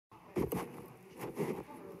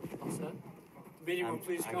Meeting will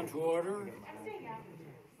please come to order.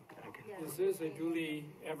 This is a duly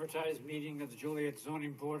advertised meeting of the Joliet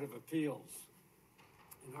Zoning Board of Appeals.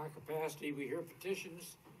 In our capacity, we hear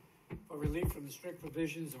petitions for relief from the strict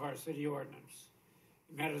provisions of our city ordinance.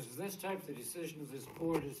 In matters of this type, the decision of this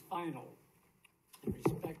board is final. In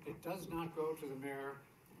respect, it does not go to the mayor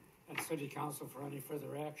and city council for any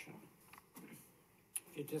further action.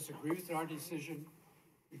 If you disagree with our decision,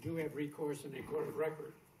 we do have recourse in a court of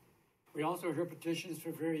record. We also hear petitions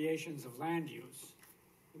for variations of land use.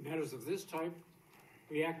 In matters of this type,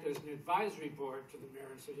 we act as an advisory board to the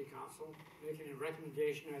mayor and city council, making a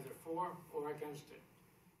recommendation either for or against it.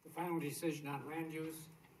 The final decision on land use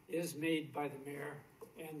is made by the mayor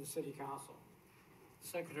and the city council.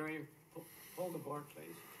 Secretary, hold the board,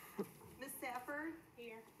 please. Ms. Safford?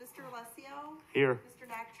 Here. Mr. Alessio? Here. Mr.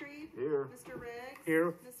 Nactree? Here. Mr. Riggs?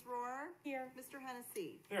 Here. Ms. Rohr? Here. Mr.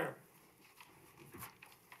 Hennessy? Here.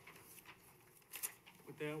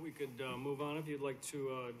 With that, we could move on if you'd like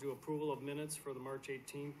to do approval of minutes for the March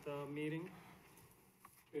 18th meeting.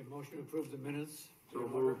 We have motion to approve the minutes. So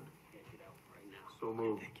moved. So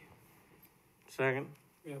moved. Second.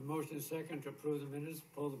 We have motion and second to approve the minutes.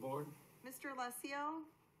 Pull the board. Mr. Alessio?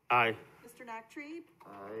 Aye. Mr. Nactree?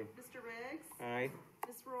 Aye. Mr. Riggs? Aye.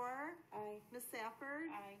 Ms. Rohr? Aye. Ms. Safford?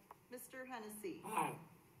 Aye. Mr. Hennessy? Aye.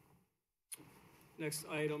 Next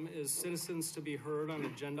item is citizens to be heard on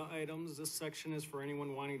agenda items. This section is for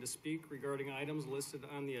anyone wanting to speak regarding items listed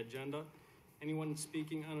on the agenda. Anyone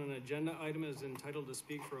speaking on an agenda item is entitled to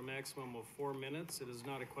speak for a maximum of 4 minutes. It is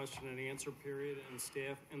not a question and answer period, and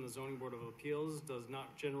staff and the Zoning Board of Appeals does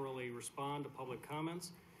not generally respond to public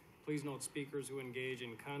comments. Please note speakers who engage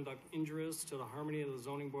in conduct injurious to the harmony of the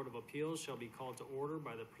Zoning Board of Appeals shall be called to order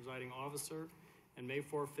by the presiding officer and may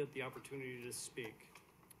forfeit the opportunity to speak.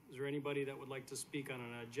 Is there anybody that would like to speak on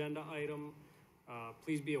an agenda item?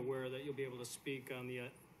 Please be aware that you'll be able to speak on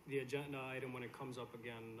the agenda item when it comes up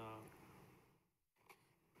again.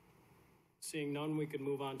 Seeing none, we could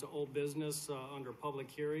move on to old business under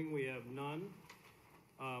public hearing. We have none.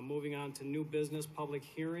 Moving on to new business public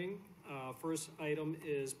hearing. First item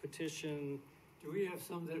is petition. Do we have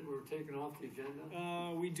some that were taken off the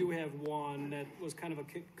agenda? We do have one that was kind of a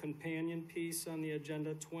companion piece on the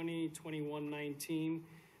agenda, 2021-19.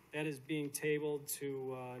 That is being tabled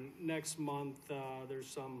to next month. There's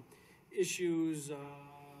some issues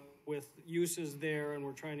with uses there, and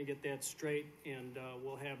we're trying to get that straight, and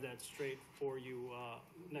we'll have that straight for you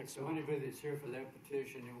next So month. anybody that's here for that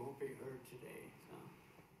petition, it won't be heard today.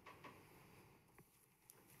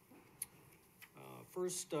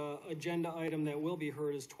 First agenda item that will be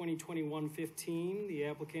heard is 2021-15. The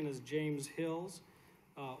applicant is James Hills.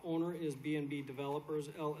 Owner is B&B Developers,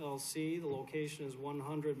 LLC. The location is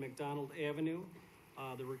 100 McDonald Avenue.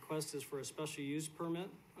 The request is for a special use permit.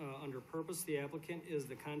 Under purpose, the applicant is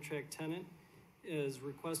the contract tenant, is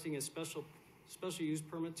requesting a special use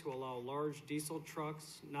permit to allow large diesel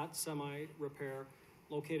trucks, not semi-repair,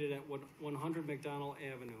 located at 100 McDonald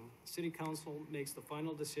Avenue. City Council makes the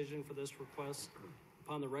final decision for this request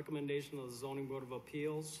upon the recommendation of the Zoning Board of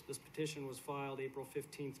Appeals. This petition was filed April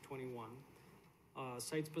 15th, 21.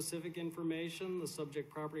 Site-specific information: the subject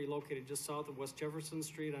property located just south of West Jefferson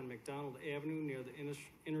Street on McDonald Avenue near the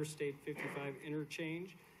Interstate 55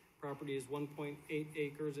 interchange. Property is 1.8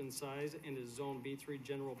 acres in size and is Zone B3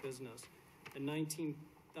 General Business. The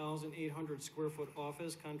 19,800 square foot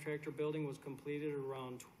office contractor building was completed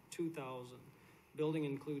around 2000. Building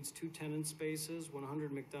includes 2 tenant spaces,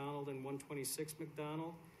 100 McDonald and 126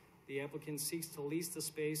 McDonald. The applicant seeks to lease the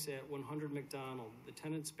space at 100 McDonald. The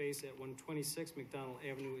tenant space at 126 McDonald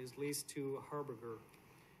Avenue is leased to Harberger.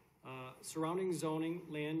 Surrounding zoning,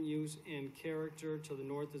 land use, and character: to the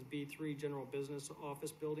north is B3 General Business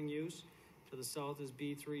Office Building use. To the south is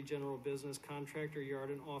B3 General Business Contractor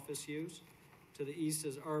Yard and Office use. To the east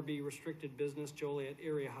is RB Restricted Business Joliet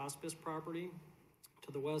Area Hospice Property.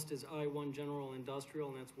 To the west is I-1 General Industrial,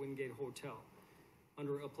 and that's Wingate Hotel.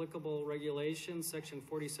 Under applicable regulations, section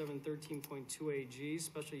 4713.2 AG,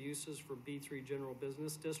 special uses for B3 General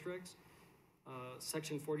Business Districts.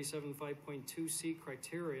 Section 47.5.2C,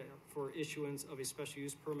 criteria for issuance of a special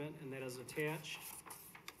use permit, and that is attached.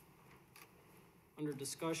 Under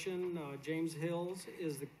discussion, James Hills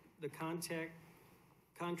is the contract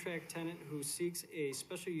tenant who seeks a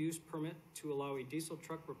special use permit to allow a diesel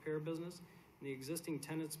truck repair business in the existing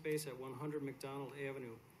tenant space at 100 McDonald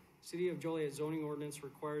Avenue. City of Joliet zoning ordinance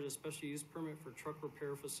requires a special use permit for truck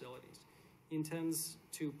repair facilities. He intends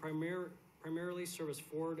to primarily service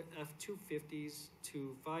Ford F-250s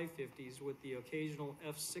to 550s with the occasional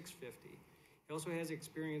F-650. He also has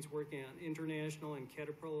experience working on International and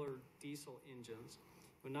Caterpillar diesel engines.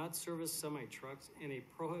 will not service semi-trucks, and a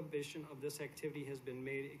prohibition of this activity has been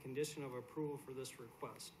made a condition of approval for this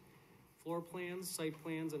request. Floor plans, site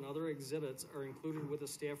plans, and other exhibits are included with the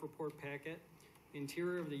staff report packet. The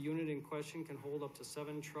interior of the unit in question can hold up to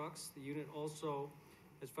 7 trucks. The unit also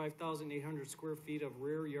has 5,800 square feet of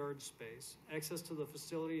rear yard space. Access to the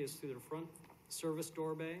facility is through the front service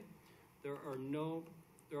door bay. There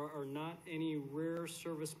are not any rear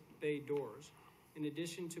service bay doors. In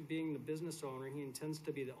addition to being the business owner, he intends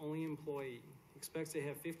to be the only employee. He expects to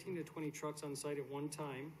have 15 to 20 trucks on site at one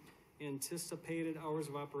time. Anticipated hours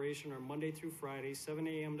of operation are Monday through Friday, 7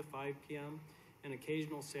 a.m. to 5 p.m., and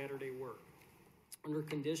occasional Saturday work. Under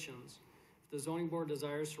conditions, if the zoning board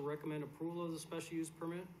desires to recommend approval of the special use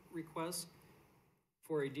permit request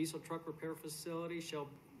for a diesel truck repair facility,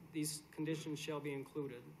 these conditions shall be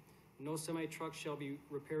included. No semi-trucks shall be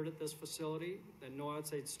repaired at this facility, that no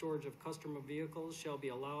outside storage of customer vehicles shall be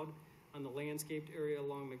allowed on the landscaped area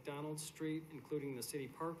along McDonald Street, including the city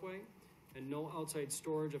parkway, and no outside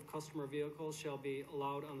storage of customer vehicles shall be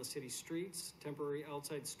allowed on the city streets. Temporary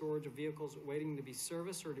outside storage of vehicles waiting to be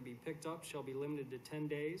serviced or to be picked up shall be limited to 10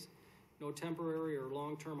 days. No temporary or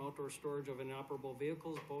long-term outdoor storage of inoperable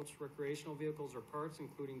vehicles, boats, recreational vehicles, or parts,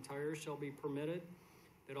 including tires, shall be permitted.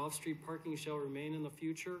 That off-street parking shall remain in the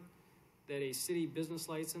future. That a city business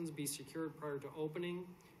license be secured prior to opening.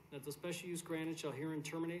 That the special use granted shall herein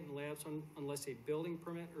terminate and lapse unless a building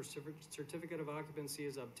permit or certificate of occupancy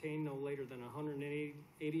is obtained no later than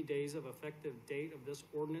 180 days of effective date of this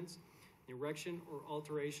ordinance. The erection or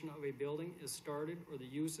alteration of a building is started or the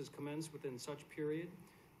use is commenced within such period.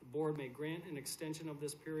 The board may grant an extension of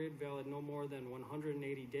this period valid no more than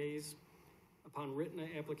 180 days upon written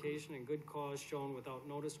application and good cause shown without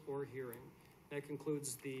notice or hearing. That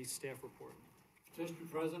concludes the staff report. Petitioner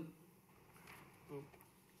present.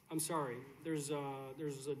 I'm sorry, there's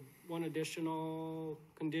one additional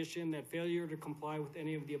condition, that failure to comply with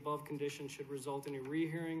any of the above conditions should result in a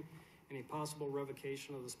rehearing and a possible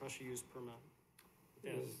revocation of the special use permit.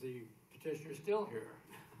 Is the petitioner still here?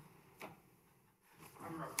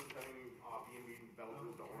 I'm representing B&B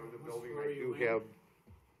Developers, the owner of the What building. swear I you do in? have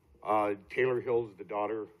Taylor Hills, the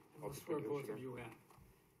daughter I'll of the swear both petitioner. of you in.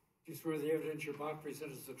 Do you swear the evidence you're about to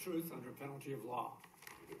present is the truth under penalty of law?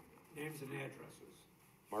 Names and addresses.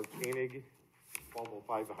 Mark Koenig,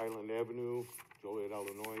 1205 Highland Avenue, Joliet,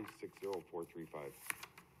 Illinois, 60435.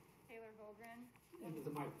 Taylor Vogren. Into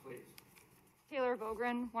the mic, please. Taylor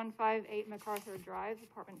Vogren, 158 MacArthur Drive,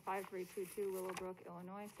 apartment 5322, Willowbrook,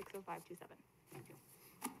 Illinois, 60527. Thank you.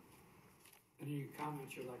 Any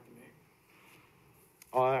comments you'd like to make?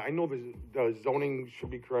 I know the zoning should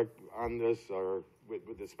be correct on this, or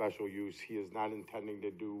with the special use. He is not intending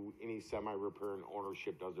to do any semi-repair, and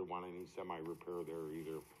ownership doesn't want any semi-repair there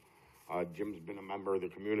either. Jim's been a member of the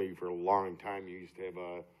community for a long time. He used to have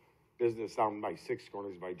a business down by Six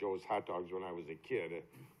Corners by Joe's Hot Dogs when I was a kid.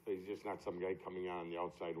 But he's just not some guy coming on the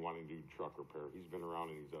outside wanting to do truck repair. He's been around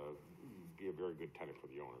and he's be a very good tenant for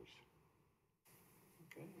the owners.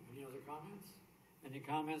 Okay, any other comments? Any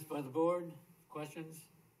comments by the board? Questions?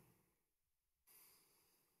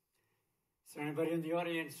 Is there anybody in the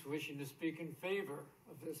audience wishing to speak in favor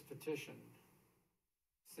of this petition?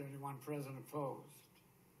 Is there anyone present opposed?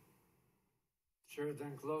 Chair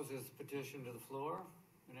then closes the petition to the floor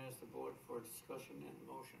and asks the board for discussion and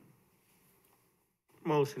motion.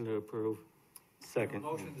 Motion to approve. Second.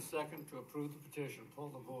 Motion to second to approve the petition. Pull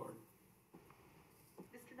the board.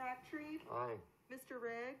 Mr. Doctree? Aye. Mr.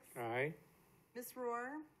 Riggs? Aye. Ms.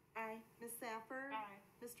 Rohr? Aye. Ms. Safford? Aye.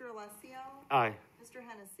 Mr. Alessio? Aye. Mr.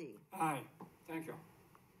 Hennessy? Aye. Thank you.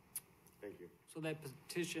 Thank you. So that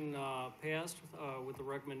petition passed with the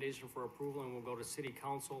recommendation for approval, and will go to City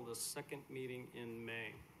Council the second meeting in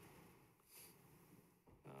May.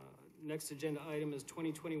 Next agenda item is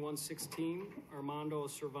 2021-16, Armando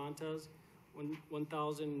Cervantes,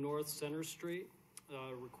 1000 North Center Street.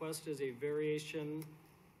 Request is a variation.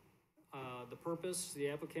 The purpose, the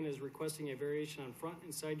applicant is requesting a variation on front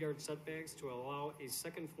and side yard setbacks to allow a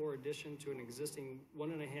second floor addition to an existing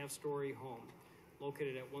 1.5-story home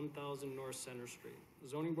located at 1000 North Center Street. The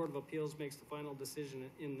Zoning Board of Appeals makes the final decision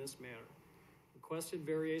in this matter. Requested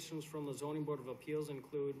variations from the Zoning Board of Appeals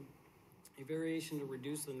include a variation to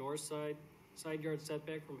reduce the north side yard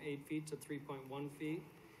setback from 8 feet to 3.1 feet,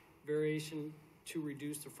 variation to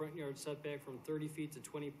reduce the front yard setback from 30 feet to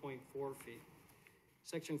 20.4 feet.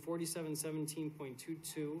 Section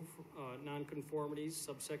 4717.22, nonconformities,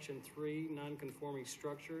 subsection 3, nonconforming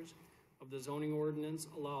structures of the zoning ordinance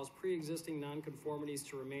allows pre-existing nonconformities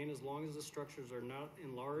to remain as long as the structures are not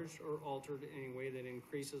enlarged or altered in any way that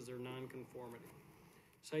increases their nonconformity.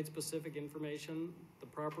 Site-specific information, the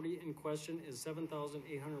property in question is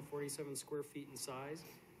 7,847 square feet in size.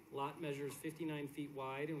 Lot measures 59 feet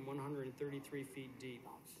wide and 133 feet deep.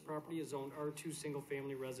 Property is zoned R2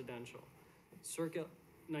 single-family residential. Circa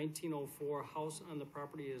 1904 house on the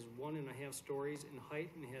property is 1.5 stories in height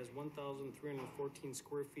and has 1,314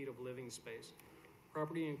 square feet of living space.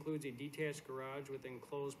 Property includes a detached garage with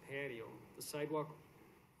enclosed patio. The sidewalk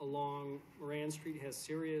along Moran Street has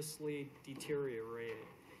seriously deteriorated.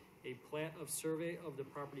 A plat of survey of the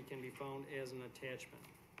property can be found as an attachment.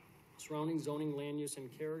 Surrounding zoning, land use, and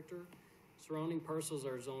character. Surrounding parcels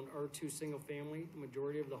are zoned R2 single family. The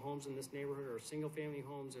majority of the homes in this neighborhood are single family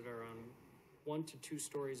homes that are on 1 to 2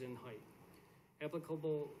 stories in height.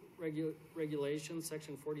 Applicable regulations,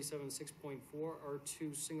 section 47.6.4,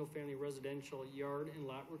 R2 single family residential yard and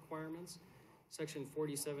lot requirements. Section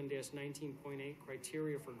 47-19.8,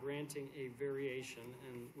 criteria for granting a variation,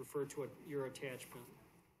 and refer to your attachment.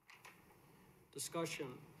 Discussion.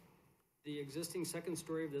 The existing second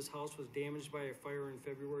story of this house was damaged by a fire in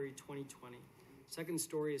February 2020. Second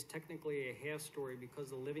story is technically a half story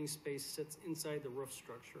because the living space sits inside the roof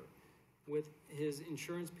structure. With his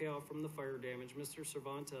insurance payout from the fire damage, Mr.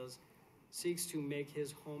 Cervantes seeks to make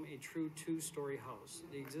his home a true 2-story house.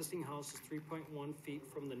 The existing house is 3.1 feet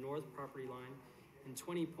from the north property line and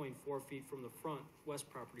 20.4 feet from the front west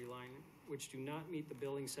property line, which do not meet the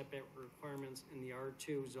building setback requirements in the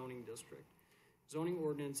R2 zoning district. Zoning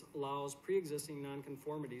ordinance allows pre-existing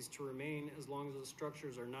nonconformities to remain as long as the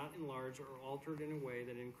structures are not enlarged or altered in a way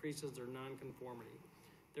that increases their nonconformity.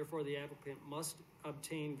 Therefore, the applicant must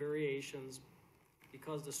obtain variations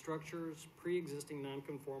because the structure's pre-existing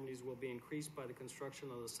nonconformities will be increased by the construction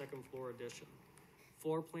of the second floor addition.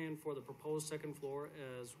 Floor plan for the proposed second floor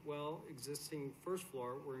as well existing first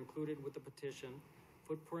floor were included with the petition.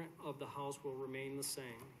 Footprint of the house will remain the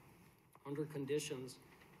same. Under conditions,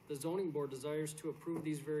 the zoning board desires to approve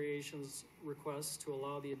these variations requests to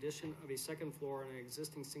allow the addition of a second floor on an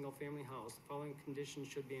existing single-family house. The following conditions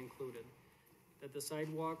should be included: that the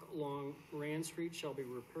sidewalk along Moran Street shall be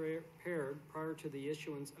repaired prior to the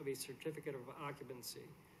issuance of a certificate of occupancy.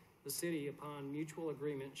 The city, upon mutual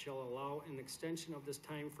agreement, shall allow an extension of this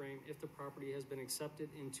time frame if the property has been accepted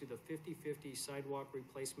into the 50-50 sidewalk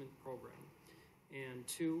replacement program. And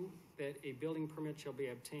 2, that a building permit shall be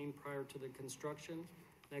obtained prior to the construction.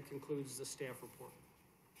 That concludes the staff report.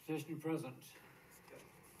 Petitioner present.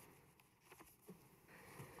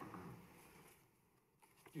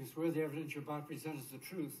 Do you swear the evidence you're about to present is the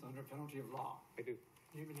truth under penalty of law? I do.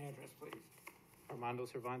 Name and address, please. Armando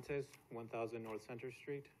Cervantes, 1000 North Center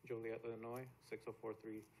Street, Joliet, Illinois,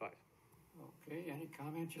 60435. Okay, any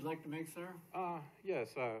comments you'd like to make, sir?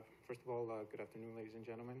 Yes, first of all, good afternoon, ladies and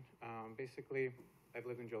gentlemen. Basically, I've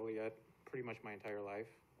lived in Joliet pretty much my entire life,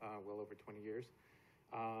 well over 20 years.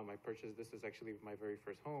 I purchased this is actually my very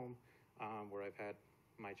first home, where I've had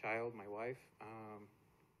my child, my wife.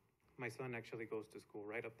 My son actually goes to school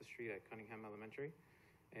right up the street at Cunningham Elementary,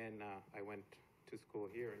 and I went to school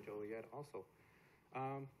here in Joliet also.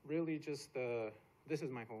 Really just, this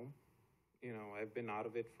is my home. You know, I've been out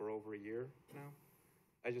of it for over a year now.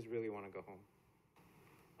 I just really want to go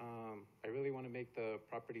home. I really want to make the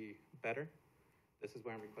property better. This is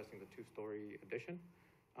why I'm requesting the 2-story addition.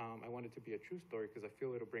 I want it to be a true story because I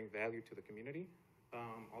feel it'll bring value to the community.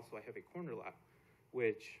 Also, I have a corner lot,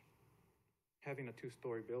 which having a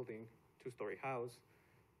 2-story building, 2-story house,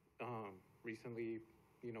 recently,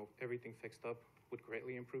 you know, everything fixed up would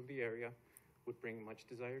greatly improve the area, would bring much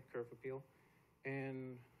desired curb appeal,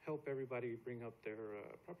 and help everybody bring up their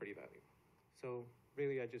property value. So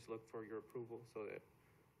really, I just look for your approval so that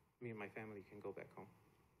me and my family can go back home.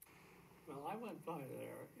 Well, I went by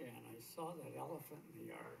there and I saw that elephant in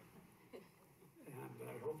the yard. And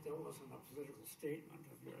I hope that wasn't a political statement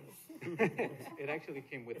of yours. It actually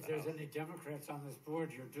came with If the there's house. any Democrats on this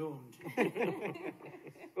board, you're doomed.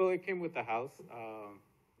 Well, it came with the house.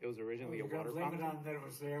 It was originally You're a water gonna blame it fountain. on that it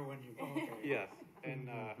was there when you, okay. Yes, and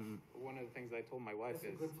one of the things I told my wife That's a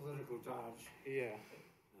is, good political dodge. yeah,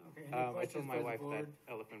 Okay, any I questions told by my the wife that board?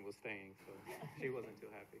 elephant was staying, so she wasn't too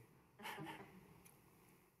happy.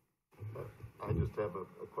 I just have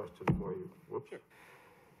a question for you. Whoops. Sure.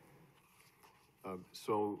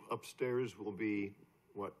 So upstairs will be,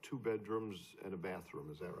 what, 2 bedrooms and a bathroom,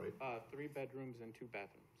 is that right? 3 bedrooms and 2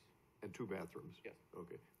 bathrooms. And 2 bathrooms? Yes.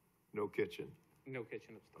 Okay. No kitchen? No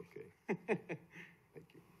kitchen upstairs. Okay. Thank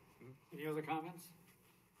you. Any other comments?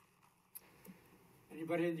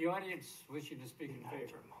 Anybody in the audience wishing to speak in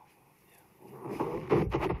favor?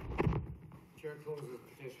 Chair closes the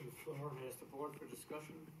petition floor and asks the board for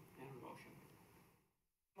discussion and a motion.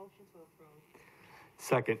 Motion to approve.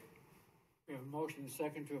 Second. We We have a motion and a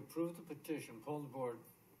second to approve the petition. Poll the board.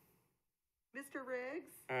 Mr.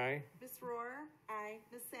 Riggs? Aye. Ms. Rohr? Aye.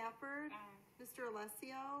 Ms. Safford? Mr.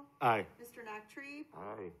 Alessio? Aye. Mr. Noctre?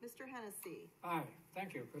 Aye. Mr. Hennessy? Aye,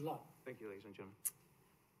 thank you, good luck. Thank you, ladies and gentlemen.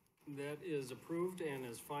 That is approved and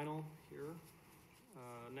is final here.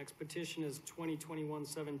 Next petition is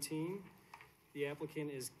 2021-17. The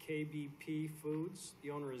applicant is KBP Foods.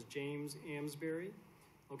 The owner is James Amsbury.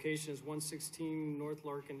 Location is 116 North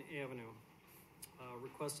Larkin Avenue.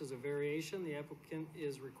 Request is a variation. The applicant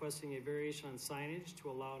is requesting a variation on signage to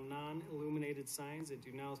allow non-illuminated signs that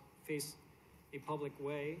do not face a public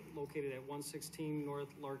way located at 116 North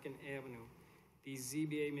Larkin Avenue. The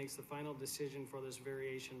ZBA makes the final decision for this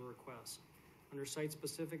variation request. Under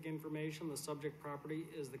site-specific information, the subject property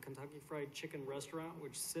is the Kentucky Fried Chicken Restaurant,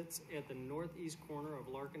 which sits at the northeast corner of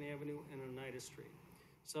Larkin Avenue and Oneida Street.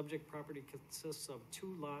 Subject property consists of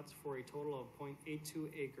 2 lots for a total of 0.82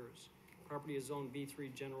 acres. Property is zoned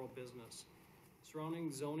B3 General Business.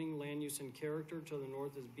 Surrounding zoning, land use, and character, to the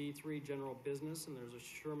north is B3 General Business, and there's a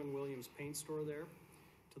Sherman-Williams paint store there.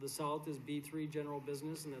 To the south is B3 General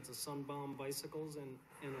Business, and that's a Sunbound Bicycles and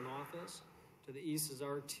an office. To the east is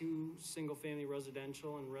R2 Single-Family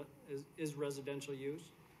Residential and is residential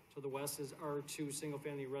use. To the west is R2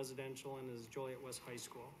 Single-Family Residential and is Joliet West High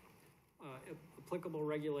School. Applicable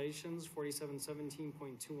regulations,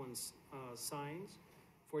 4717.21 signs,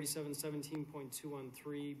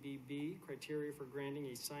 4717.213 criteria for granting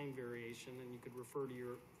a sign variation, and you could refer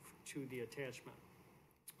to the attachment.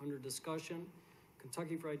 Under discussion,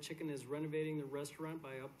 Kentucky Fried Chicken is renovating the restaurant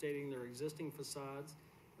by updating their existing facades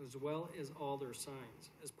as well as all their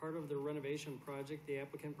signs. As part of their renovation project, the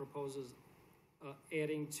applicant proposes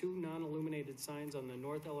adding 2 non-illuminated signs on the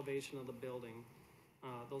north elevation of the building.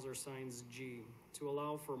 Those are signs G, to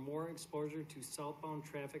allow for more exposure to southbound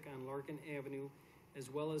traffic on Larkin Avenue, as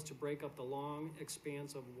well as to break up the long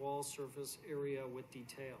expanse of wall surface area with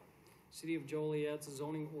detail. City of Joliet's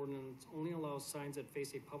zoning ordinance only allows signs that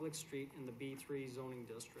face a public street in the B3 zoning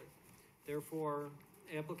district. Therefore,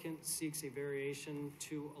 applicant seeks a variation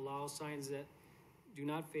to allow signs that do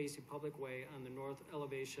not face a public way on the north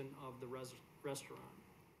elevation of the restaurant.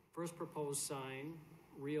 First proposed sign,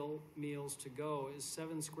 Real Meals to Go, is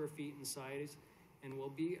 7 square feet in size and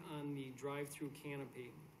will be on the drive-through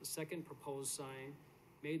canopy. The second proposed sign,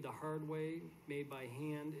 Made the Hard Way, made by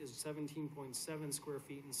hand, is 17.7 square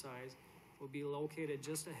feet in size, will be located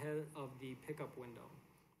just ahead of the pickup window.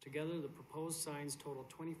 Together, the proposed signs total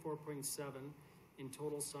 24.7 in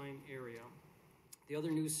total sign area. The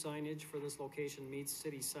other new signage for this location meets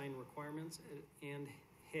city sign requirements and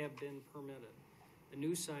have been permitted. The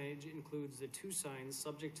new signage includes the 2 signs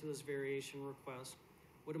subject to this variation request,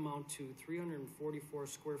 would amount to 344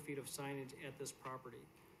 square feet of signage at this property.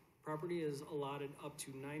 Property is allotted up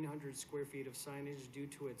to 900 square feet of signage due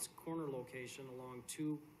to its corner location along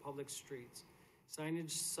 2 public streets.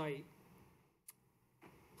 Signage site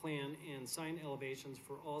plan and sign elevations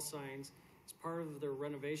for all signs as part of their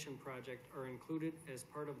renovation project are included as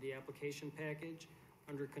part of the application package.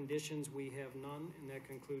 Under conditions, we have none, and that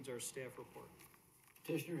concludes our staff report.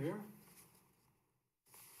 Petitioner here?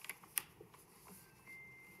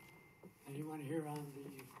 Anyone here on the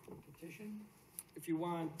petition? If you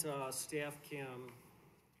want, staff can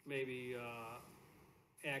maybe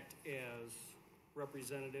act as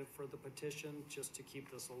representative for the petition, just to keep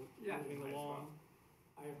this Yeah, moving might as along. well.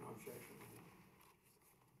 I have no objection.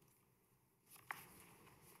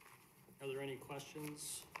 Are there any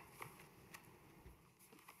questions?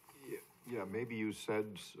 Yeah, maybe you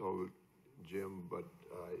said so, Jim, but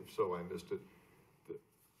if so, I missed it.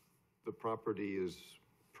 The property is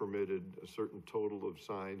permitted a certain total of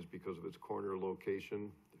signs because of its corner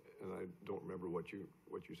location, and I don't remember what you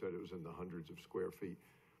said. It was in the hundreds of square feet.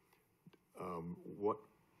 What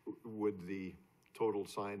would the total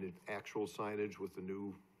signage, actual signage with the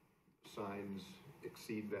new signs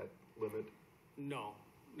exceed that limit? No,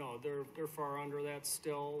 they're far under that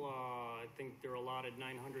still. I think they're allotted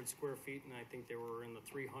 900 square feet, and I think they were in the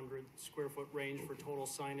 300 square foot range for total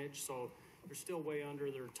signage, so they're still way under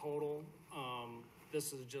their total.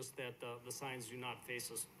 This is just that the signs do not face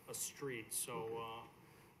a street, so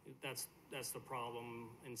that's the problem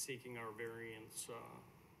in seeking our variance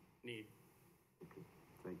need. Okay,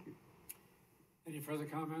 thank you. Any further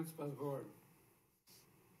comments by the board?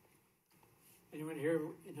 Anyone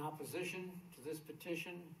here in opposition to this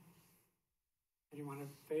petition? Anyone in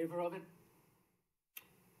favor of it?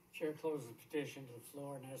 Chair closes the petition to the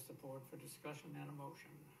floor and asks the board for discussion and a motion.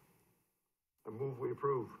 I move we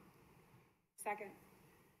approve. Second.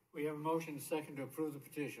 We have a motion and a second to approve the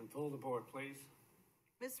petition. Poll the board, please.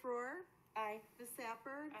 Ms. Rohr? Aye. Ms.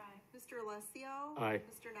 Safford? Aye. Mr. Alessio? Aye.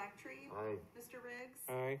 Mr. Noctre? Aye. Mr. Riggs?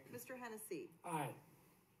 Aye. Mr. Hennessy? Aye.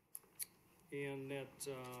 And that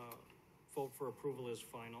vote for approval is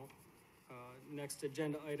final. Next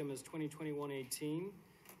agenda item is 2021-18.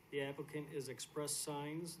 The applicant is Express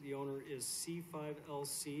Signs. The owner is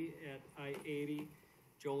C5LC at I-80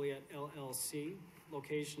 Joliet LLC.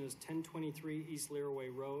 Location is 1023 East Learway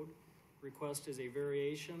Road. Request is a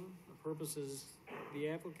variation. The purpose is the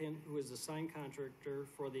applicant, who is the sign contractor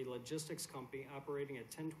for the logistics company operating at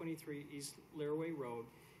 1023 East Learway Road,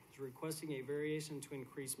 is requesting a variation to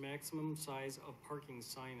increase maximum size of parking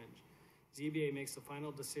signage. ZBA makes the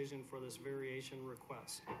final decision for this variation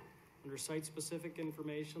request. Under site-specific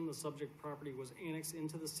information, the subject property was annexed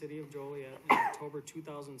into the city of Joliet in October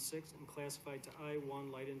 2006 and classified to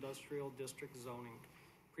I-1 Light Industrial District zoning.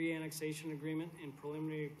 Pre-annexation agreement and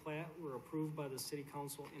preliminary plat were approved by the city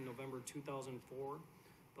council in November 2004.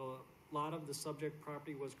 The lot of the subject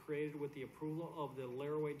property was created with the approval of the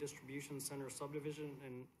Laraway Distribution Center subdivision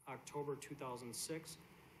in October 2006.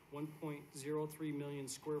 1.03 million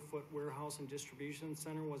square foot warehouse and distribution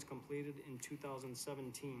center was completed in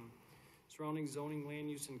 2017. Surrounding zoning, land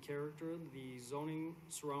use, and character, the zoning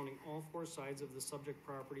surrounding all four sides of the subject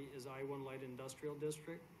property is I-1 Light Industrial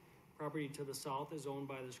District. Property to the south is owned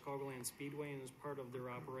by the Chicagoland Speedway and is part of their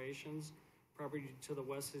operations. Property to the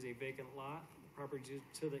west is a vacant lot. Property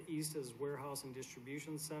to the east is warehouse and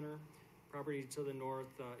distribution center. Property to the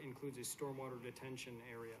north includes a stormwater detention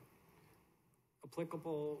area.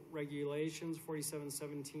 Applicable regulations,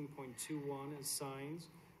 4717.21 is signs,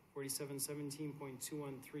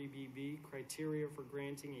 4717.213BB, criteria for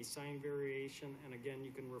granting a sign variation, and again, you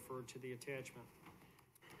can refer to the attachment.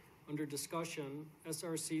 Under discussion,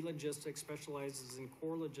 SRC Logistics specializes in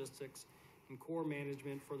core logistics and core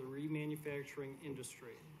management for the remanufacturing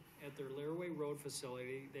industry. At their Laraway Road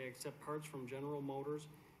facility, they accept parts from General Motors,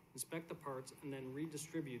 inspect the parts, and then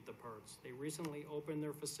redistribute the parts. They recently opened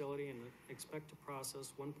their facility and expect to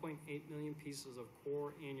process 1.8 million pieces of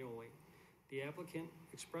core annually. The applicant,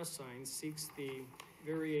 Express Signs, seeks the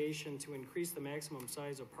variation to increase the maximum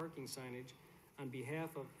size of parking signage on behalf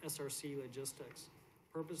of SRC Logistics.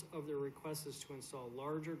 Purpose of their request is to install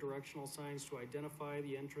larger directional signs to identify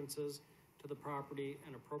the entrances to the property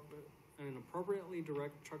and appropriately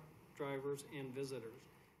direct truck drivers and visitors.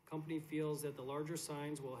 Company feels that the larger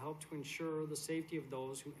signs will help to ensure the safety of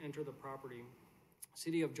those who enter the property.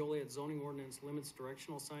 City of Joliet zoning ordinance limits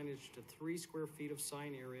directional signage to 3 square feet of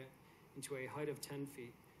sign area into a height of 10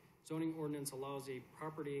 feet. Zoning ordinance allows a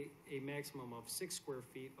property a maximum of 6 square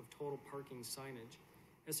feet of total parking signage.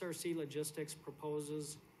 SRC Logistics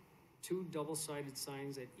proposes 2 double-sided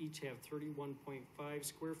signs that each have 31.5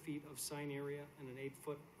 square feet of sign area and an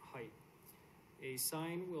 8-foot height. A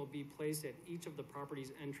sign will be placed at each of the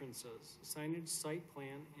property's entrances. Signage, site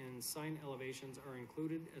plan, and sign elevations are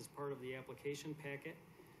included as part of the application packet.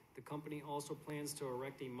 The company also plans to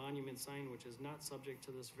erect a monument sign which is not subject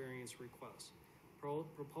to this variance request.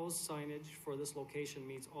 Proposed signage for this location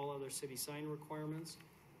meets all other city sign requirements.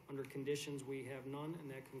 Under conditions, we have none, and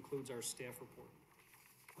that concludes our staff report.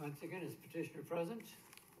 Once again, is petitioner present?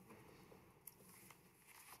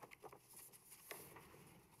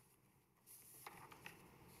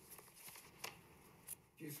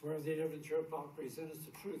 Do you swear the evidence you're about to present is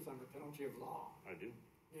the truth under penalty of law? I do.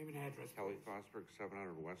 Name and address, Kelly please. Fosberg,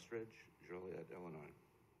 700 Westridge, Joliet, Illinois.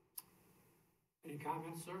 Any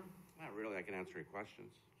comments, sir? Not really. I can answer your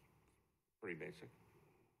questions. Pretty basic.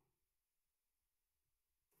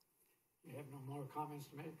 You have no more comments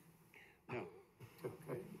to make? No.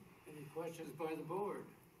 Okay. Any questions by the board?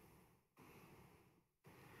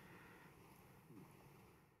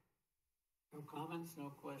 No comments,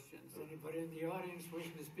 no questions. Anybody in the audience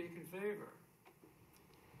wishing to speak in favor?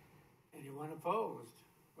 Anyone opposed?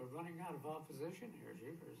 We're running out of opposition here,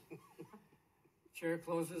 jeepers. Chair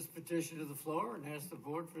closes petition to the floor and asks the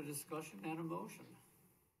board for discussion and a motion.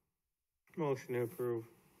 Motion to approve.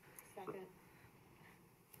 Second.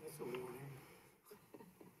 That's a warning.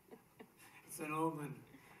 It's an omen.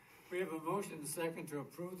 We have a motion and a second to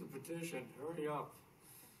approve the petition. Hurry up.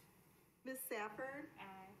 Ms. Safford?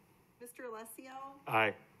 Aye. Mr. Alessio?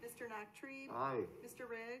 Aye. Mr. Noctre? Aye. Mr.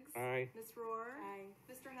 Riggs? Aye. Ms. Rohr? Aye.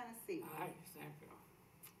 Mr. Hennessy? Aye, thank you.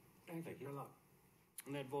 Thank you. Good luck.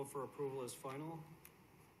 And that vote for approval is final.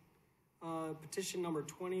 Petition number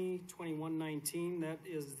 2021-19, that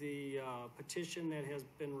is the petition that has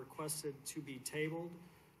been requested to be tabled.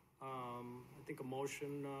 I think a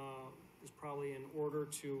motion is probably in order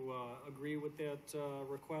to agree with that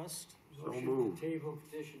request. Motion moved. to table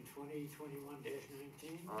petition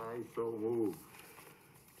 2021-19. Aye, so move.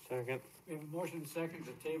 Second. We have a motion and second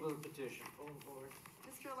to table the petition. Poll the board.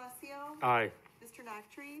 Mr. Alessio? Aye. Mr.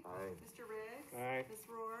 Noctre? Aye. Mr. Riggs? Aye. Ms.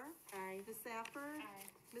 Rohr? Aye. Ms. Sanford?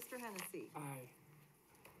 Mr. Hennessy? Aye.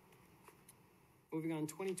 Moving on,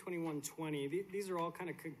 2021-20, these are all kind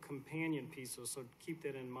of companion pieces, so keep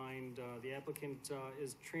that in mind. The applicant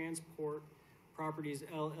is Transport Properties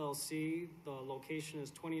LLC. The location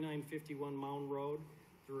is 2951 Mound Road.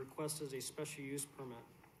 The request is a special use permit.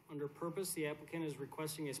 Under purpose, the applicant is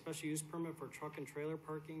requesting a special use permit for truck and trailer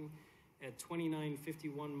parking at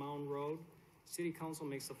 2951 Mound Road. City Council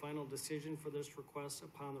makes the final decision for this request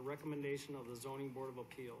upon the recommendation of the Zoning Board of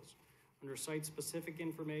Appeals. Under site-specific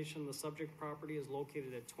information, the subject property is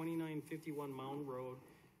located at 2951 Mound Road,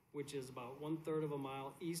 which is about 1/3 of a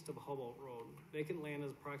mile east of Humboldt Road. Vacant land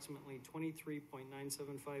is approximately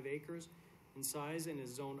 23.975 acres in size and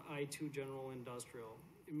is zoned I-2 General Industrial.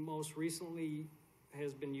 It most recently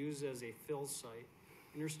has been used as a fill site.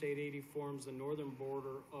 Interstate 80 forms the northern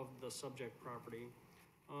border of the subject property.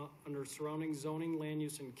 Under surrounding zoning, land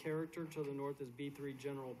use, and character, to the north is B3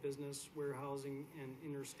 General Business, Warehousing, and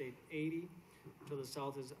Interstate 80. To the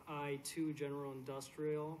south is I-2 General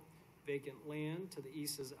Industrial, vacant land. To the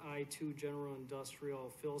east is I-2 General Industrial,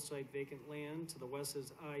 fill site, vacant land. To the west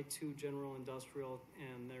is I-2 General Industrial,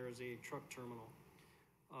 and there is a truck terminal.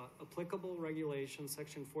 Applicable regulations,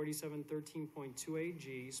 section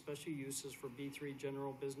 4713.28G, special uses for B3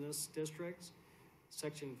 General Business Districts.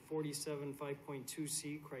 Section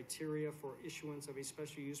 47.5.2C, criteria for issuance of a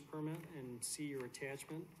special use permit, and see your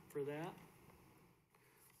attachment for that.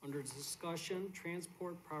 Under discussion,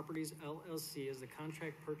 Transport Properties LLC is the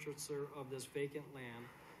contract purchaser of this vacant land.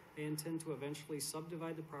 They intend to eventually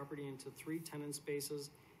subdivide the property into 3 tenant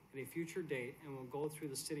spaces at a future date and will go through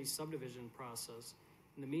the city's subdivision process.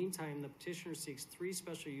 In the meantime, the petitioner seeks 3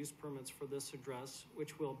 special use permits for this address,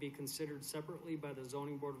 which will be considered separately by the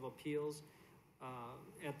Zoning Board of Appeals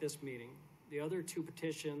at this meeting. The other 2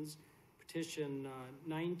 petitions, petition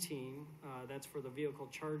 19, that's for the vehicle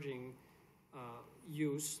charging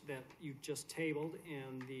use that you just tabled,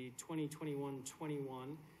 and the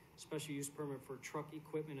 2021-21 special use permit for truck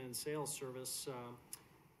equipment and sales service,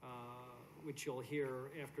 which you'll hear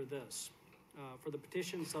after this. For the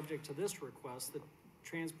petition subject to this request, the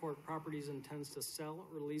Transport Properties intends to sell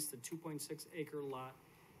or lease the 2.6 acre lot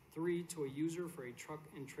 3 to a user for a truck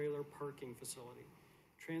and trailer parking facility.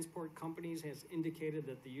 Transport Companies has indicated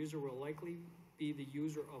that the user will likely be the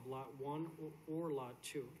user of lot 1 or lot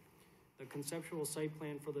 2. The conceptual site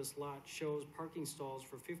plan for this lot shows parking stalls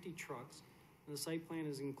for 50 trucks, and the site plan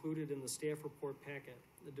is included in the staff report packet.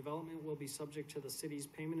 The development will be subject to the city's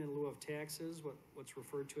payment in lieu of taxes, what's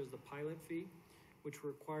referred to as the pilot fee, which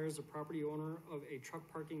requires the property owner of a truck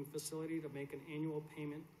parking facility to make an annual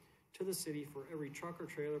payment to the city for every truck or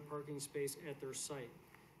trailer parking space at their site.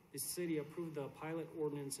 The city approved the pilot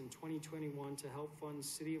ordinance in 2021 to help fund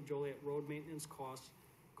City of Joliet road maintenance costs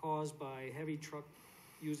caused by heavy truck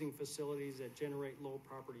using facilities that generate low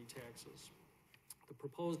property taxes. The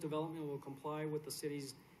proposed development will comply with the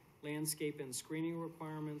city's landscape and screening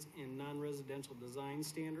requirements and non-residential design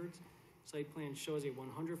standards. Site plan shows a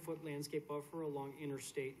 100-foot landscape buffer along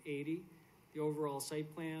Interstate 80. The overall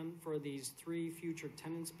site plan for these 3 future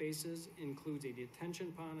tenant spaces includes a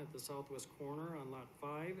detention pond at the southwest corner on lot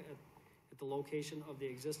 5 at the location of the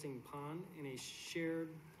existing pond, and a shared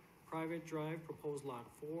private drive proposed lot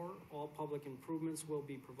 4. All public improvements will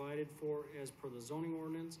be provided for as per the zoning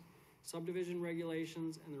ordinance, subdivision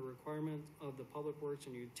regulations, and the requirement of the Public Works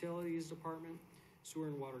and Utilities Department. Sewer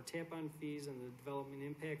and water tap-on fees and the development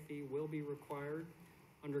impact fee will be required.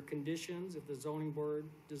 Under conditions, if the zoning board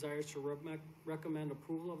desires to recommend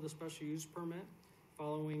approval of the special use permit,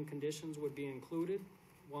 following conditions would be included.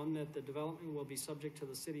 1, that the development will be subject to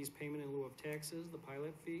the city's payment in lieu of taxes, the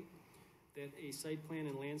pilot fee. That a site plan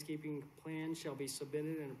and landscaping plan shall be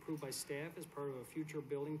submitted and approved by staff as part of a future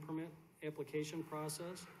building permit application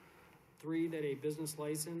process. 3, that a business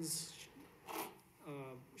license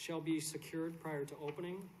shall be secured prior to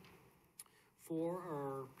opening. 4,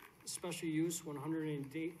 our special use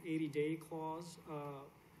 180-day clause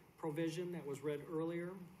provision that was read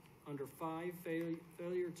earlier. Under 5,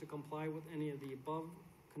 failure to comply with any of the above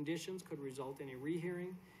conditions could result in a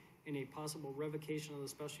rehearing and a possible revocation of the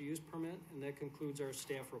special use permit, and that concludes our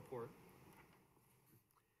staff report.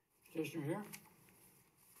 Petitioner here.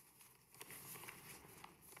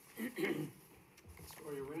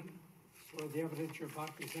 Swear you in. Swear the evidence you're about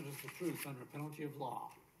to present is the truth under penalty of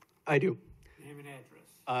law. I do. Name and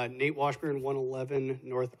address. Nate Washburn, 111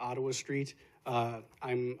 North Ottawa Street.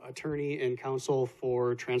 I'm attorney and counsel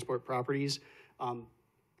for Transport Properties.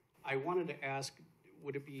 I wanted to ask,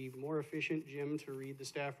 would it be more efficient, Jim, to read the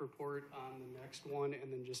staff report on the next one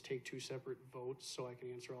and then just take two separate votes so I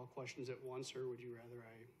can answer all questions at once, or would you rather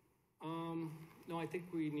I? No, I think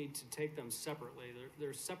we need to take them separately.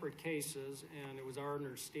 They're separate cases, and it was our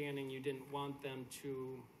understanding you didn't want them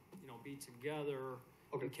to, be together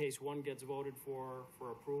Okay. in case one gets voted for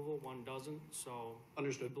approval, one doesn't. So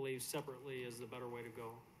Understood. I believe separately is the better way to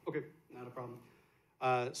go. Okay, not a problem.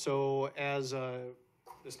 So as the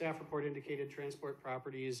staff report indicated, Transport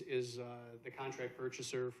Properties is the contract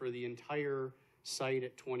purchaser for the entire site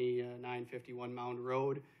at 2951 Mound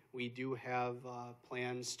Road. We do have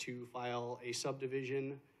plans to file a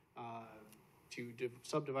subdivision to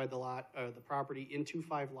subdivide the property into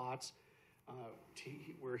 5 lots.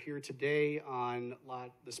 We're here today on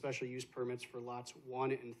the special use permits for lots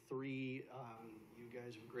 1 and 3. You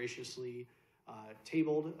guys have graciously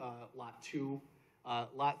tabled lot 2.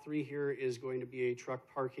 Lot 3 here is going to be a truck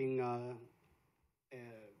parking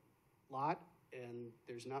lot, and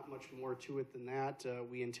there's not much more to it than that.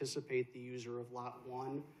 We anticipate the user of lot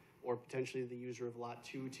 1 or potentially the user of lot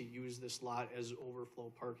 2 to use this lot as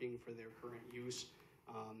overflow parking for their current use.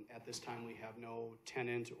 At this time, we have no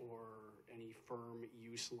tenant or any firm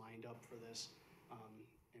use lined up for this,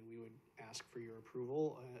 and we would ask for your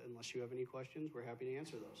approval. Unless you have any questions, we're happy to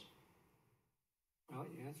answer those. Well,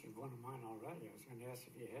 you answered one of mine already. I was going to ask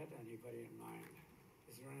if you had anybody in mind.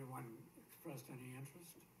 Is there anyone expressed any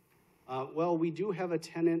interest? Well, we do have a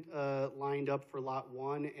tenant lined up for lot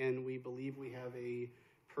 1, and we believe we have a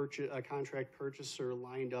contract purchaser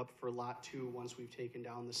lined up for lot 2 once we've taken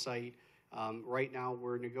down the site. Right now,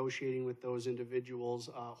 we're negotiating with those individuals.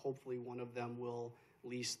 Hopefully, one of them will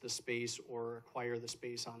lease the space or acquire the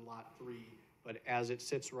space on lot 3. But as it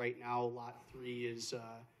sits right now, lot 3 is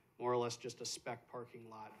more or less just a spec parking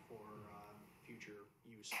lot for future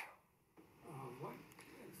use. What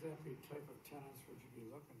exactly type of tenants would you be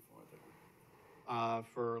looking for there?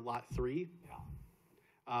 For lot 3?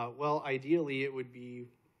 Yeah. Well, ideally, it would be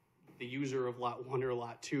the user of lot 1 or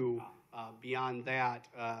lot 2. Beyond that,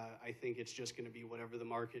 I think it's just going to be whatever the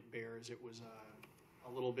market bears. It was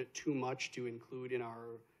a little bit too much to include in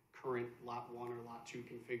our current lot 1 or lot 2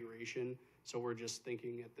 configuration. So we're just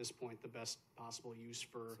thinking at this point the best possible use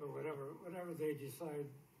for. So whatever they decide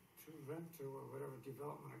to rent to or whatever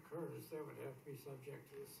development occurs, that would have to be subject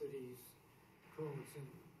to the city's codes and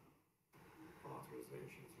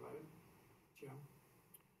authorizations, right, Jim?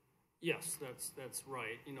 Yes, that's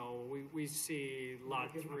right. We see lot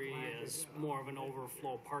 3 as more of an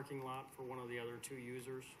overflow parking lot for one of the other 2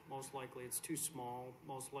 users. Most likely, it's too small,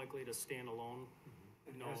 most likely to stand alone.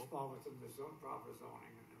 And that's fall within the proper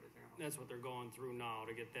zoning and everything else. That's what they're going through now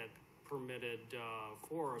to get that permitted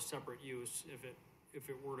for a separate use if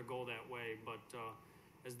it were to go that way. But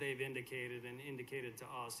as they've indicated to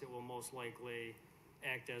us, it will most likely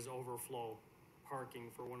act as overflow parking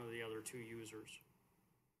for one of the other 2 users.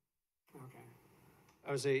 Okay.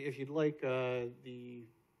 I would say if you'd like,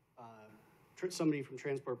 somebody from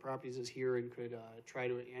Transport Properties is here and could try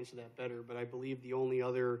to answer that better, but I believe the only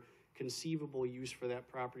other conceivable use for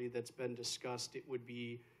that property that's been discussed, it would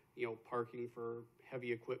be, parking for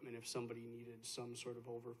heavy equipment if somebody needed some sort of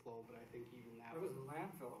overflow, but I think even that. It was a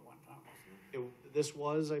landfill at one time, wasn't it? This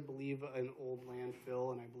was, I believe, an old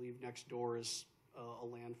landfill, and I believe next door is a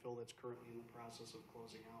landfill that's currently in the process of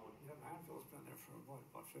closing out. Yeah, landfill's been there for what,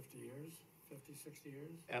 about 50 years? 50, 60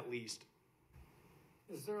 years? At least.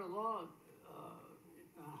 Is there a law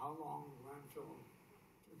on how long landfill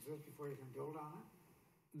exists before you can build on it?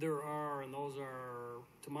 There are, and those are,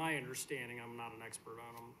 to my understanding, I'm not an expert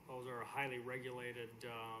on them, those are highly regulated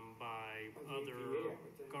by other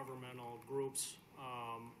governmental groups.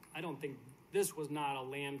 I don't think, this was not a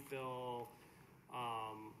landfill,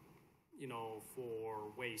 for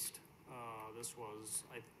waste. This was,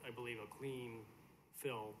 I believe, a clean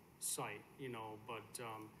fill site, but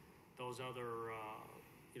those other,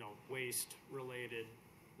 waste-related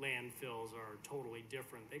landfills are totally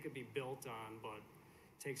different. They could be built on, but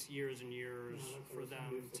it takes years and years for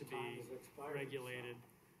them to be regulated.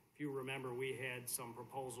 If you remember, we had some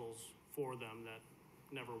proposals for them that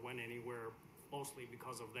never went anywhere, mostly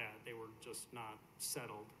because of that. They were just not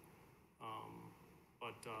settled.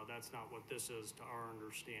 But that's not what this is to our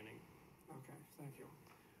understanding. Okay, thank you.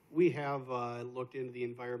 We have looked into the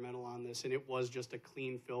environmental on this, and it was just a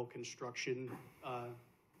clean fill construction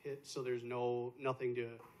hit, so there's nothing to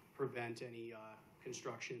prevent any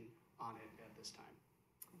construction on it at this time.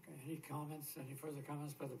 Okay, any comments, any further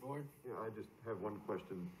comments by the board? Yeah, I just have one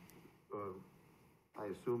question. I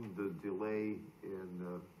assume the delay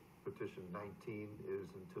in petition 19 is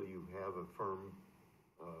until you have a firm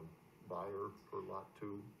buyer for lot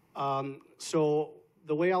 2? So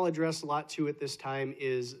the way I'll address Lot 2 at this time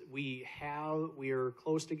is we are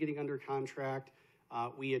close to getting under contract.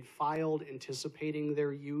 We had filed anticipating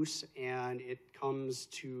their use, and it comes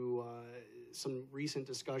to, some recent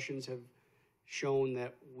discussions have shown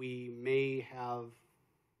that we may have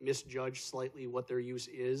misjudged slightly what their use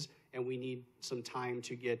is, and we need some time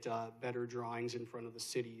to get better drawings in front of the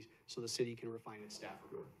city so the city can refine its staff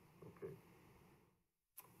report. Okay.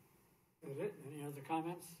 Is it? Any other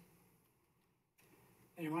comments?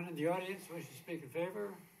 Anyone in the audience wish to speak in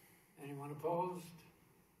favor? Anyone opposed?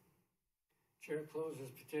 Chair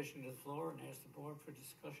closes petition to the floor and asks the board for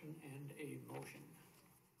discussion and a motion.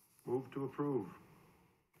 Move to approve.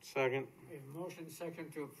 Second. We have a motion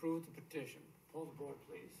second to approve the petition. Poll the board,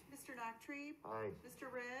 please. Mr. Noctre? Aye.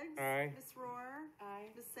 Mr. Riggs? Aye. Ms. Rohr?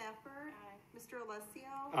 Aye. Ms. Safford? Aye. Mr.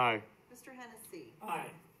 Alessio? Aye. Mr. Hennessy?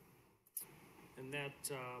 Aye. And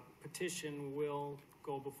that petition will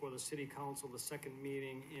go before the city council, the second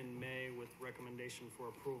meeting in May, with recommendation for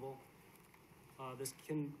approval. This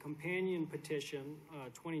companion petition,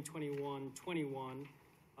 2021-21,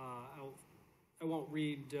 I won't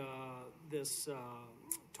read this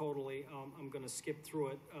totally. I'm going to skip through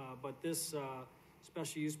it. But this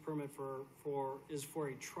special use permit is for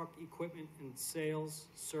a truck equipment and sales,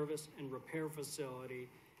 service, and repair facility.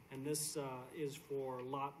 And this is for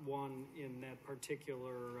Lot 1 in that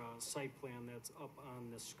particular site plan that's up on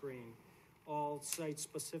the screen. All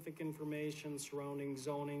site-specific information surrounding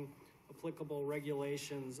zoning, applicable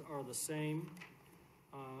regulations are the same.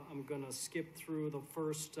 I'm going to skip through the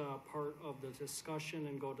first part of the discussion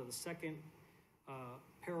and go to the second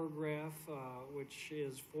paragraph, which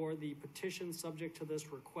is for the petition subject to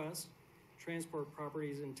this request. Transport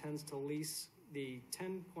Properties intends to lease the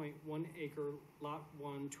 10.1 acre Lot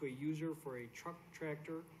 1 to a user for a truck,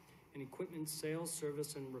 tractor, and equipment sales,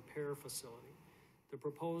 service, and repair facility. The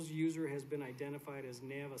proposed user has been identified as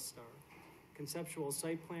Navistar. Conceptual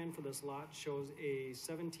site plan for this lot shows a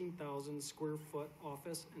 17,000 square foot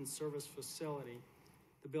office and service facility.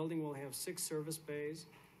 The building will have 6 service bays.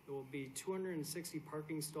 There will be 260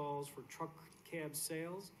 parking stalls for truck cab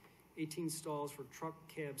sales, 18 stalls for truck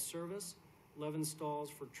cab service, 11 stalls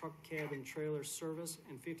for truck cab and trailer service,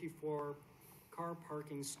 and 54 car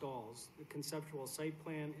parking stalls. The conceptual site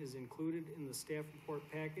plan is included in the staff report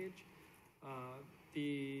package.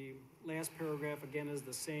 The last paragraph again is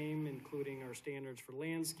the same, including our standards for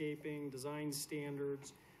landscaping, design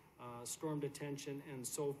standards, storm detention, and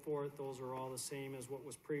so forth. Those are all the same as what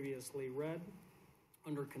was previously read.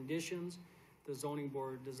 Under conditions, the zoning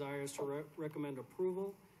board desires to recommend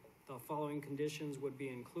approval. The following conditions would be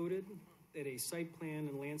included: that a site plan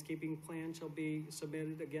and landscaping plan shall be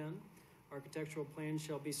submitted again. Architectural plan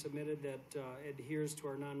shall be submitted that adheres to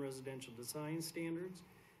our non-residential design standards.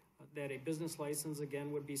 That a business license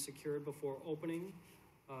again would be secured before opening.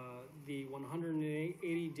 The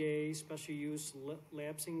 180-day special use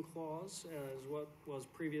lapsing clause, as what was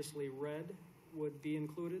previously read, would be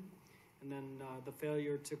included. And then the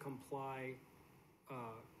failure to comply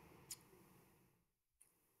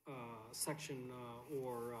section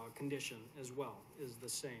or condition as well is the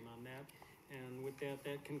same on that. And with that,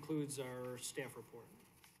 that concludes our staff report.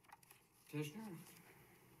 Petitioner?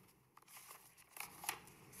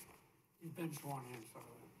 You've been sworn in, so.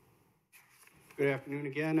 Good afternoon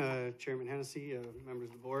again, Chairman Hennessy, members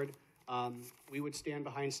of the board. We would stand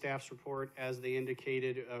behind staff's report. As they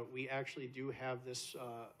indicated, we actually do have this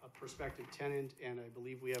a prospective tenant, and I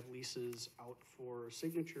believe we have leases out for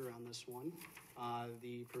signature on this one.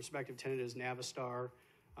 The prospective tenant is Navistar.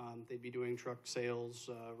 They'd be doing truck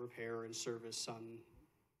sales, repair, and service on,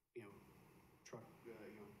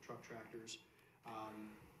 truck tractors,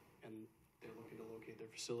 and they're looking to locate their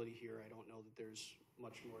facility here. I don't know that there's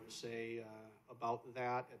much more to say about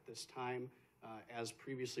that at this time. As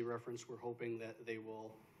previously referenced, we're hoping that they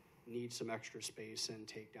will need some extra space and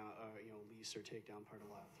take down, lease or take down part of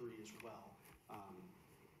Lot 3 as well.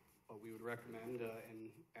 But we would recommend and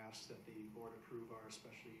ask that the board approve our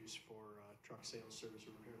special use for truck sales, service,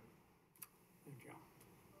 and repair. Thank you.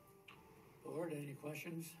 Board, any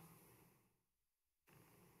questions?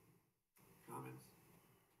 Comments?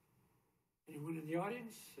 Anyone in the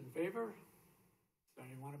audience in favor? Is there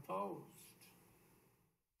anyone opposed?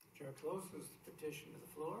 Chair closes the petition to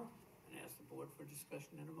the floor and asks the board for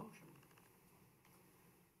discussion and a motion.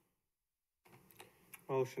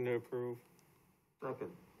 Motion to approve.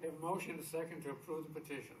 Second. We have a motion and a second to approve the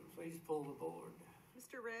petition. Please pull the board.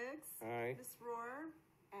 Mr. Riggs? Aye. Ms. Rohr?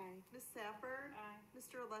 Aye. Ms. Safford? Aye.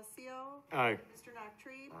 Mr. Alessio? Aye. Mr.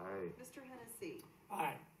 Noctre? Aye. Mr. Hennessy?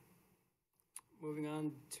 Aye. Moving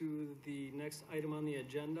on to the next item on the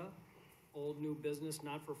agenda, Old new business,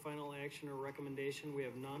 not for final action or recommendation, we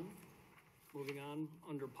have none. Moving on,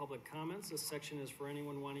 under public comments, this section is for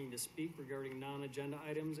anyone wanting to speak regarding non-agenda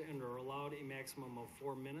items and are allowed a maximum of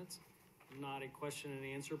 4 minutes. Not a question and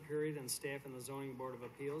answer period, and staff in the Zoning Board of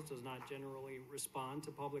Appeals does not generally respond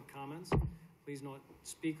to public comments. Please note,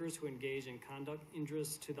 speakers who engage in conduct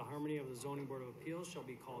injurious to the harmony of the Zoning Board of Appeals shall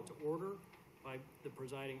be called to order by the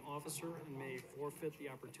presiding officer and may forfeit the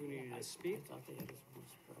opportunity to speak. I thought they had this one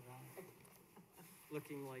spread out.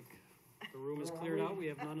 Looking like the room is cleared out, we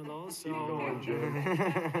have none of those, so Keep going, Jim. we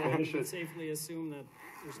Finish can it. safely assume that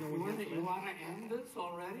there's no You one wanna, here for you that. wanna end this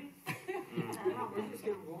already? No, we're just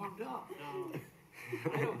getting warmed up. No.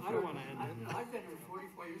 I don't wanna end it. I've been here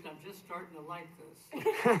 44 years, I'm just starting to like this.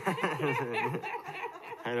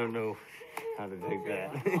 I don't know how to take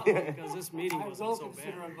that. Because this meeting I wasn't will so bad.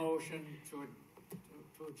 consider a motion to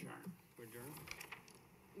adjourn. We're adjourned.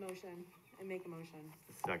 Motion, I make a motion.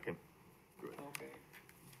 Second. Okay.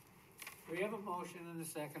 We have a motion and a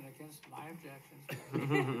second against my objections.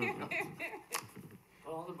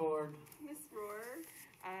 Call the board. Ms. Rohr?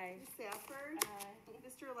 Aye. Ms. Safford?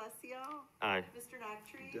 Mr. Alessio? Aye. Mr.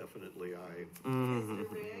 Noctre? Definitely aye. Mr.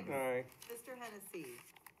 Riggs? Aye. Mr. Hennessy?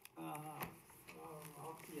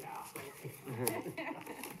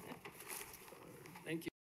 Yeah.